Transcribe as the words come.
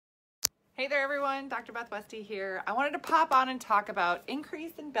Hey there everyone, Dr. Beth Westy here. I wanted to pop on and talk about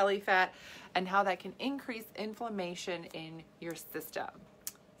increase in belly fat and how that can increase inflammation in your system.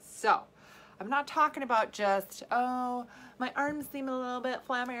 So, I'm not talking about just, oh, my arms seem a little bit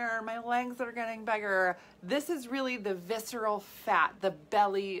flabbier, my legs are getting bigger. This is really the visceral fat, the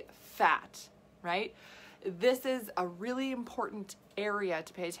belly fat, right? This is a really important area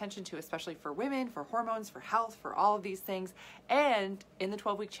to pay attention to, especially for women, for hormones, for health, for all of these things. And in the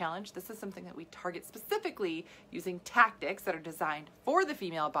 12-week challenge, this is something that we target specifically using tactics that are designed for the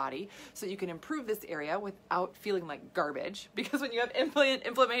female body so you can improve this area without feeling like garbage. Because when you have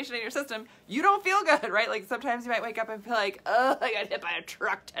inflammation in your system, you don't feel good, right? Like sometimes you might wake up and feel like, oh, I got hit by a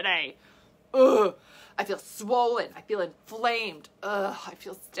truck today. Ugh, I feel swollen. I feel inflamed. Ugh, I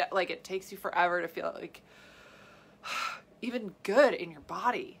feel like it takes you forever to feel like even good in your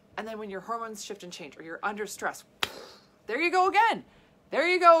body. And then when your hormones shift and change or you're under stress, there you go again. There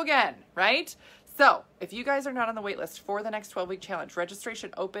you go again, right? So if you guys are not on the wait list for the next 12-week challenge,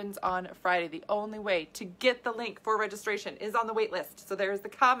 registration opens on Friday. The only way to get the link for registration is on the wait list. So there's the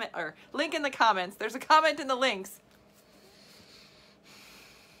comment or link in the comments. There's a comment in the links.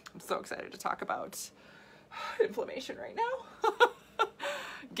 I'm so excited to talk about inflammation right now.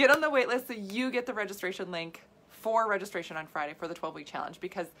 Get on the wait list so you get the registration link for registration on Friday for the 12-week challenge,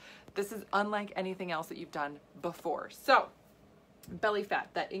 because this is unlike anything else that you've done before. So belly fat,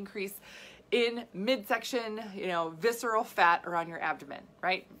 that increase in midsection, visceral fat around your abdomen,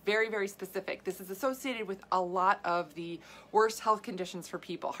 right? Very, very specific. This is associated with a lot of the worst health conditions for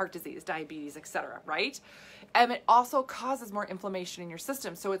people, heart disease, diabetes, etc., right? And it also causes more inflammation in your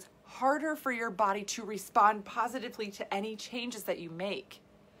system. So it's harder for your body to respond positively to any changes that you make.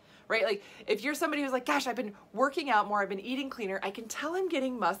 Right? Like if you're somebody who's like, gosh, I've been working out more, I've been eating cleaner, I can tell I'm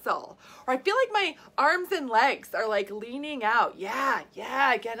getting muscle. Or I feel like my arms and legs are like leaning out. Yeah,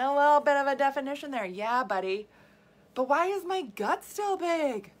 getting a little bit of a definition there. Yeah, buddy. But why is my gut still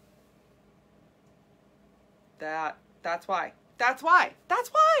big? That's why.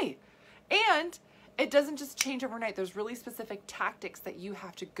 And it doesn't just change overnight. There's really specific tactics that you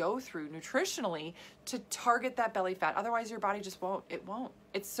have to go through nutritionally to target that belly fat. Otherwise, your body just won't. It won't.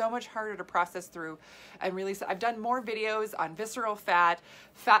 It's so much harder to process through and release. I've done more videos on visceral fat,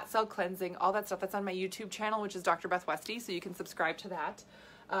 fat cell cleansing, all that stuff. That's on my YouTube channel, which is Dr. Beth Westy, so you can subscribe to that.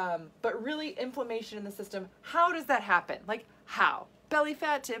 But really, inflammation in the system, how does that happen? Like, how? Belly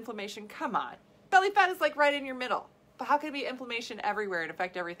fat to inflammation, come on. Belly fat is like right in your middle. But how can it be inflammation everywhere and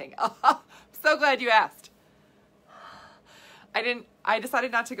affect everything? Oh, I'm so glad you asked. I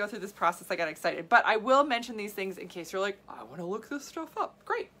decided not to go through this process. I got excited, but I will mention these things in case you're like, I want to look this stuff up.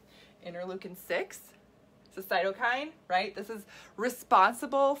 Great. Interleukin 6, it's a cytokine, right? This is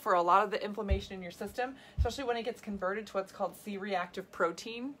responsible for a lot of the inflammation in your system, especially when it gets converted to what's called C-reactive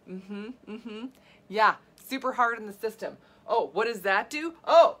protein. Yeah, super hard in the system. Oh, what does that do?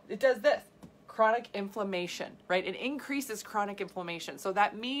 Oh, it does this. Chronic inflammation, right? It increases chronic inflammation. So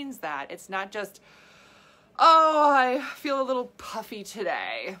that means that it's not just, oh, I feel a little puffy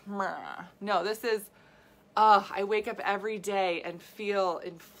today. No, this is, I wake up every day and feel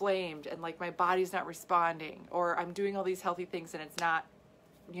inflamed and like my body's not responding, or I'm doing all these healthy things and it's not,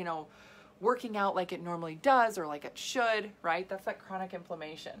 working out like it normally does or like it should, right? That's that chronic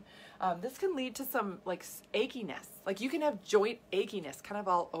inflammation. This can lead to some like achiness. Like you can have joint achiness kind of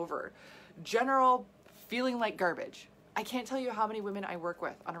all over. General feeling like garbage. I can't tell you how many women I work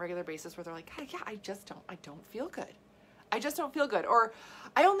with on a regular basis where they're like, yeah, I don't feel good. I just don't feel good. Or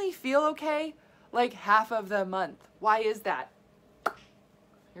I only feel okay like half of the month. Why is that?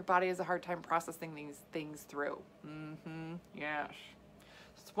 Your body has a hard time processing these things through. Yes.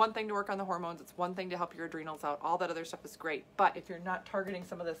 It's one thing to work on the hormones. It's one thing to help your adrenals out. All that other stuff is great. But if you're not targeting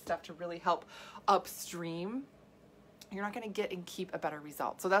some of this stuff to really help upstream, you're not going to get and keep a better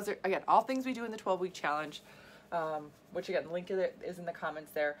result. So that's, again, all things we do in the 12-week challenge, which again, the link is in the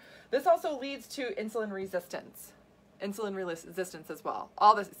comments there. This also leads to insulin resistance as well.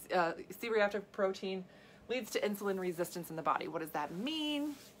 All this C-reactive protein leads to insulin resistance in the body. What does that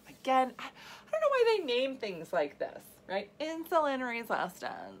mean? Again, I don't know why they name things like this, right? Insulin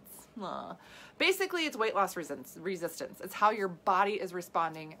resistance. Basically, it's weight loss resistance. It's how your body is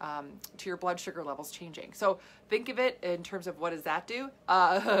responding to your blood sugar levels changing. So think of it in terms of what does that do?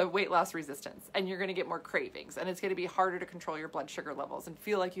 Weight loss resistance. And you're going to get more cravings. And it's going to be harder to control your blood sugar levels and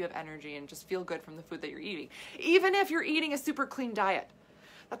feel like you have energy and just feel good from the food that you're eating. Even if you're eating a super clean diet.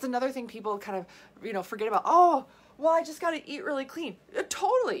 That's another thing people kind of, forget about. Oh, well, I just got to eat really clean.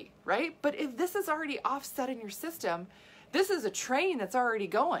 Totally, right? But if this is already offset in your system, this is a train that's already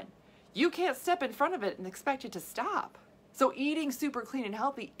going. You can't step in front of it and expect it to stop. So eating super clean and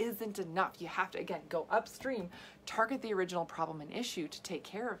healthy isn't enough. You have to, again, go upstream, target the original problem and issue to take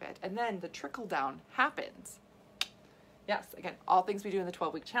care of it. And then the trickle down happens. Yes, again, all things we do in the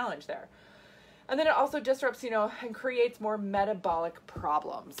 12-week challenge there. And then it also disrupts, and creates more metabolic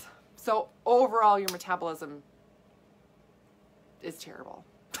problems. So overall, your metabolism is terrible.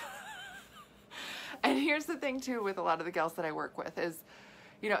 And here's the thing too with a lot of the gals that I work with is,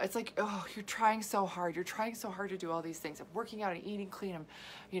 it's like, oh, you're trying so hard. You're trying so hard to do all these things. I'm working out and eating clean.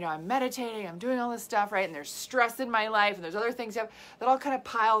 I'm meditating. I'm doing all this stuff, right? And there's stress in my life and there's other things that all kind of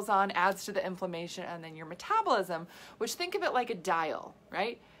piles on, adds to the inflammation. And then your metabolism, which think of it like a dial,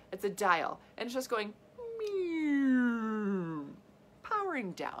 right? It's a dial. And it's just going,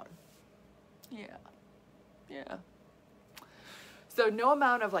 powering down. Yeah. So no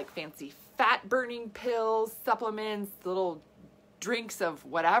amount of like fancy fat burning pills, supplements, little drinks of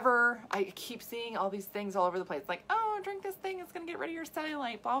whatever. I keep seeing all these things all over the place. Like, oh, drink this thing. It's going to get rid of your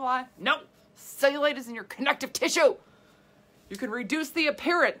cellulite, blah, blah. No, cellulite is in your connective tissue. You can reduce the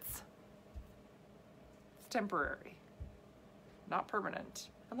appearance. It's temporary, not permanent,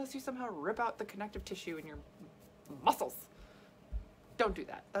 unless you somehow rip out the connective tissue in your muscles. Don't do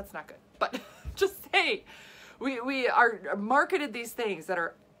that. That's not good. But just say, we are marketed these things that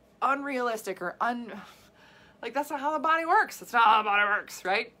are unrealistic or like, that's not how the body works. That's not how the body works,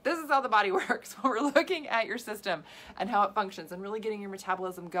 right? This is how the body works. When we're looking at your system and how it functions and really getting your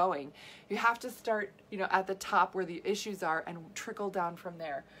metabolism going, you have to start, at the top where the issues are and trickle down from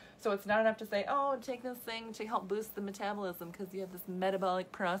there. So it's not enough to say, oh, take this thing to help boost the metabolism because you have this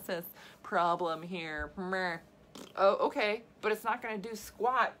metabolic process problem here. Oh, okay. But it's not going to do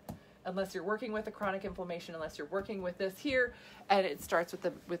squat unless you're working with the chronic inflammation, unless you're working with this here, and it starts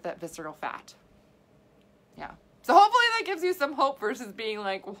with that visceral fat. Yeah. So hopefully that gives you some hope versus being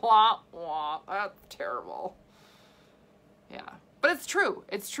like, wah, wah, that's terrible. Yeah. But it's true.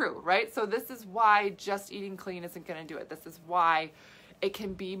 It's true, right? So this is why just eating clean isn't going to do it. This is why it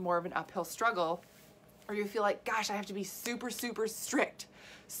can be more of an uphill struggle, or you feel like, gosh, I have to be super, super strict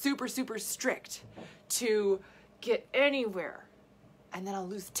to get anywhere. And then I'll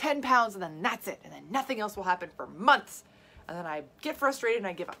lose 10 pounds and then that's it. And then nothing else will happen for months. And then I get frustrated and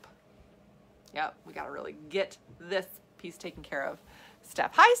I give up. Yep, we got to really get this piece taken care of.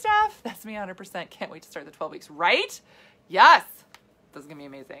 Steph. Hi, Steph. That's me 100%. Can't wait to start the 12 weeks, right? Yes. This is going to be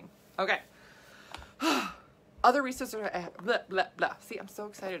amazing. Okay. Other resources. Blah, blah, blah. See, I'm so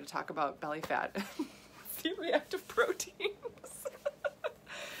excited to talk about belly fat. See, reactive proteins.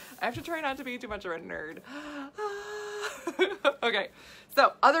 I have to try not to be too much of a nerd. Okay,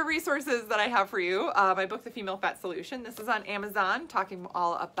 so other resources that I have for you. My book, The Female Fat Solution. This is on Amazon, talking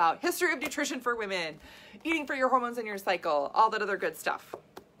all about history of nutrition for women, eating for your hormones and your cycle, all that other good stuff.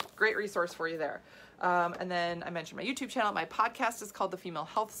 Great resource for you there. And then I mentioned my YouTube channel. My podcast is called The Female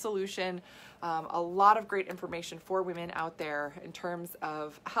Health Solution. A lot of great information for women out there in terms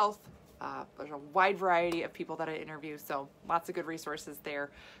of health. There's a wide variety of people that I interview, so lots of good resources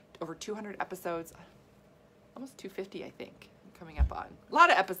there. Over 200 episodes, almost 250, I think, coming up on. A lot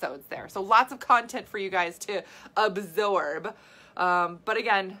of episodes there, so lots of content for you guys to absorb. But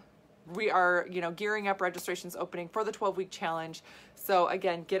again, we are, gearing up, registrations opening for the 12-week challenge. So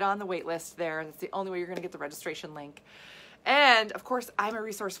again, get on the wait list there. That's the only way you're going to get the registration link. And of course, I'm a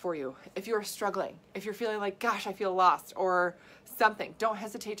resource for you. If you're struggling, if you're feeling like, gosh, I feel lost or something, don't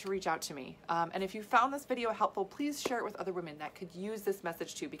hesitate to reach out to me. And if you found this video helpful, please share it with other women that could use this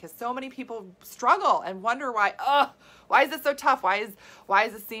message too, because so many people struggle and wonder why is this so tough? Why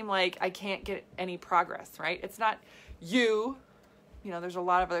does it seem like I can't get any progress, right? It's not you. There's a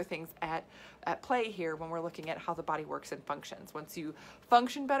lot of other things at play here when we're looking at how the body works and functions. Once you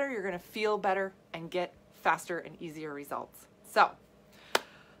function better, you're going to feel better and get faster and easier results. So,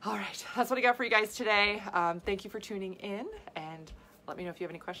 all right, that's what I got for you guys today. Thank you for tuning in, and let me know if you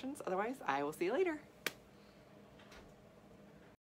have any questions. Otherwise, I will see you later.